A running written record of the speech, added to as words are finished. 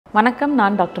வணக்கம்,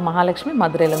 நான் டாக்டர் மகாலட்சுமி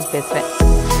மதுரையிலிருந்து பேசுகிறேன்.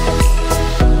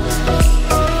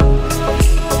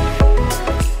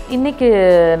 இன்றைக்கி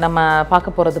நம்ம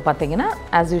பார்க்க போகிறது பார்த்திங்கன்னா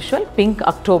as usual pink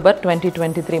October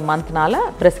 2023 மந்த்னால்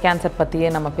breast cancer பற்றியே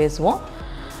நம்ம பேசுவோம்.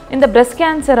 இந்த பிரெஸ்ட்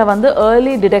கேன்சரை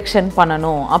ஏர்லி டிடெக்ஷன்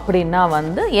பண்ணணும் அப்படின்னா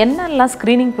என்னெல்லாம்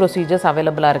ஸ்க்ரீனிங் ப்ரொசீஜர்ஸ்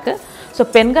அவைலபிளாக இருக்குது. ஸோ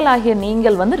பெண்களாகிய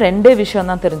நீங்கள் ரெண்டே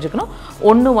விஷயம் தான் தெரிஞ்சுக்கணும்.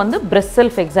 ஒன்று பிரெஸ்ட்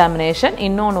செல்ஃப் எக்ஸாமினேஷன்,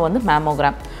 இன்னொன்று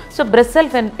mammogram. So breast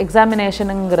self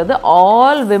எக்ஸாமினேஷனுங்கிறது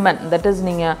all women, that is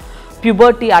நீங்கள்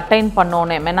பியூபர்ட்டி அட்டைன்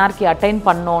பண்ணோன்னே, மெனார்கி அட்டைன்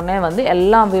பண்ணோன்னே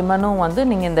எல்லா விமனும்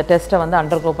நீங்கள் இந்த டெஸ்ட்டை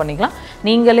அண்டர்கோ பண்ணிக்கலாம்.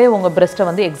 நீங்களே உங்கள்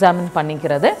பிரெஸ்ட்டை எக்ஸாமின்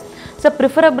பண்ணிக்கிறது. ஸோ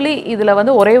ப்ரிஃபரபிளி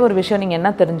இதில் ஒரே ஒரு விஷயம் நீங்கள் என்ன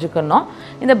தெரிஞ்சுக்கணும்,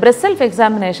 இந்த breast self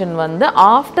examination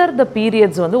after the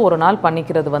periods ஒரு நாள்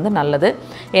பண்ணிக்கிறது நல்லது.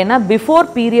 ஏன்னா பிஃபோர்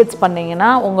பீரியட்ஸ் பண்ணிங்கன்னா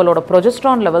உங்களோட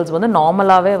ப்ரொஜெஸ்ட்ரான் லெவல்ஸ்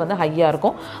நார்மலாகவே ஹையாக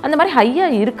இருக்கும். அந்த மாதிரி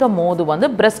ஹையாக இருக்கும் போது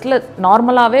பிரெஸ்ட்டில்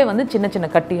நார்மலாகவே சின்ன சின்ன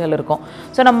கட்டிகள் இருக்கும்.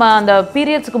 ஸோ நம்ம அந்த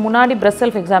பீரியட்ஸ்க்கு முன்னாடி பிரெஸ்ட்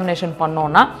செல்ஃப் எக்ஸாமினேஷன்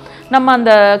பண்ணோன்னா நம்ம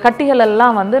அந்த கட்டிகள்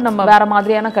எல்லாம் நம்ம வேறு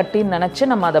மாதிரியான கட்டின்னு நினச்சி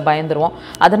நம்ம அதை பயந்துருவோம்.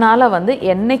 அதனால்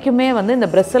என்றைக்குமே இந்த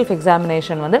breast self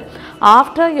examination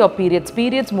after your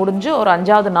periods முடிஞ்சு ஒரு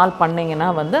 5வது நாள் பண்ணிங்கன்னா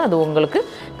அது உங்களுக்கு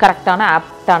கரெக்டான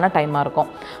ஆப்டான டைமாக இருக்கும்.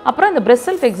 அப்புறம் இந்த பிரெஸ்ட்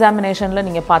செல்ஃப் எக்ஸாமினேஷனில்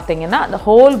நீங்கள் பார்த்தீங்கன்னா அந்த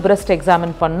ஹோல் பிரெஸ்ட்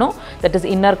எக்ஸாமின் பண்ணும். That is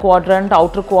inner quadrant,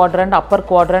 outer quadrant, Appar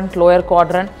quadrant, lower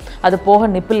quadrant. அது போக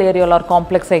நிப்பிள் ஏரியோலார்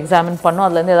காம்ப்ளெக்ஸை எக்ஸாமின் பண்ணும்.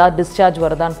 அதுலேருந்து ஏதாவது டிஸ்சார்ஜ்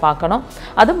வருதான்னு பார்க்கணும்.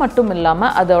 அது மட்டும்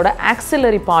இல்லாமல் அதோட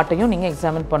ஆக்சிலரி பார்ட்டையும் நீங்கள்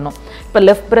எக்ஸாமின் பண்ணணும். இப்போ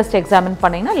லெஃப்ட் பிரெஸ்ட் எக்ஸாமின்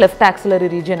பண்ணிங்கன்னா லெஃப்ட் ஆக்சிலரி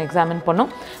ரீஜன் எக்ஸாமின்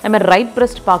பண்ணும். அதுமாதிரி ரைட்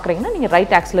பிரெஸ்ட் பார்க்குறீங்கன்னா நீங்கள்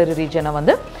ரைட் ஆக்சிலரி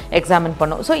ரீஜனை எக்ஸாமின்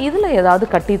பண்ணும். ஸோ இதில் ஏதாவது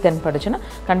கட்டி தென்படுச்சுன்னா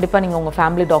கண்டிப்பாக நீங்கள் உங்கள்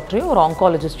ஃபேமிலி டாக்டரையும் ஒரு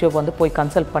ஆங்காலஜிஸ்டையோ போய்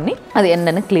கன்சல்ட் பண்ணி அது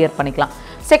என்னென்னு கிளியர் பண்ணிக்கலாம்.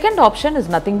 Second option is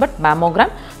nothing but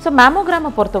mammogram. So மேமோகிராமை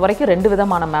பொறுத்த வரைக்கும் 2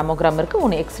 விதமான மேமோகிராம் இருக்குது.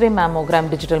 ஒன்று x ray mammogram,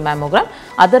 digital mammogram.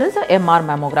 Other is MR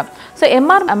mammogram. So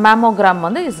MR mammogram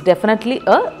is definitely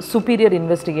a superior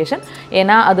investigation.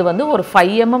 ஏன்னா அது ஒரு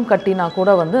 5 mm கட்டினா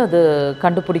கூட அது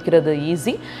கண்டுபிடிக்கிறது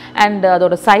ஈஸி. அண்ட்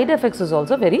அதோட side effects is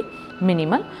also very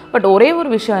minimal. But ஒரே ஒரு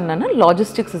விஷயம் என்னென்னா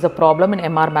logistics is a problem in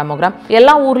MR mammogram.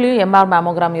 எல்லா ஊர்லேயும் எம்ஆர்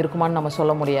மேமோகிராம் இருக்குமான்னு நம்ம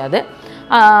சொல்ல முடியாது.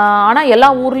 ஆனால் எல்லா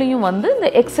ஊர்லேயும் இந்த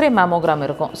எக்ஸ்ரே மேமோகிராம்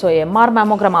இருக்கும். ஸோ எம்ஆர்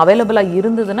மேமோகிராம் அவைலபிளாக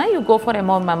இருந்ததுன்னா you go for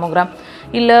MR mammogram.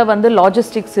 இல்லை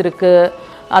லாஜிஸ்டிக்ஸ் இருக்குது,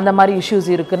 அந்த மாதிரி இஷ்யூஸ்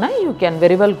இருக்குன்னா you can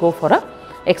very well go for a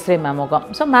x ray mammogram.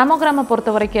 So மேமோகிராமை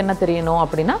பொறுத்த வரைக்கும் என்ன தெரியணும்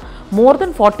அப்படின்னா, மோர்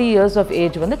தென் 40 years ஆஃப்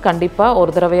ஏஜ் கண்டிப்பாக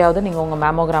ஒரு தடவையாவது நீங்கள் உங்கள்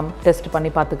மேமோகிராம் டெஸ்ட்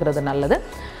பண்ணி பார்த்துக்கிறது நல்லது.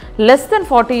 Less than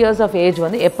 40 years of age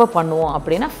எப்போ பண்ணுவோம்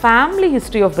அப்படின்னா, family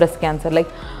history of breast cancer,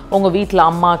 like உங்கள் வீட்டில்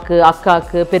அம்மாவுக்கு,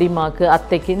 அக்காவுக்கு, பெரியம்மாவுக்கு,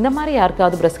 அத்தைக்கு இந்த மாதிரி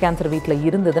யாருக்காவது பிரெஸ்ட் கேன்சர் வீட்டில்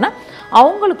இருந்ததுன்னா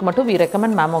அவங்களுக்கு மட்டும் we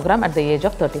recommend mammogram at the age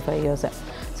of 35 years.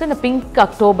 So இந்த பிங்க்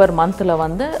அக்டோபர் மந்தில்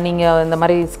நீங்கள் இந்த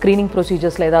மாதிரி ஸ்க்ரீனிங்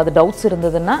ப்ரொசீஜர்ஸில் ஏதாவது டவுட்ஸ்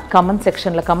இருந்ததுன்னா கமெண்ட்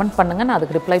செக்ஷனில் கமெண்ட் பண்ணுங்கள், நான்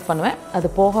அதுக்கு ரிப்ளை பண்ணுவேன். அது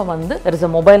போக there is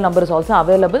a mobile number is also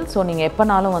available. So நீங்கள்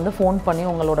எப்போனாலும் ஃபோன் பண்ணி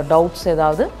உங்களோட டவுட்ஸ்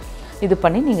ஏதாவது இது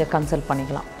பண்ணி நீங்கள் கன்சல்ட்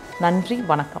பண்ணிக்கலாம். நன்றி,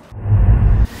 வணக்கம்.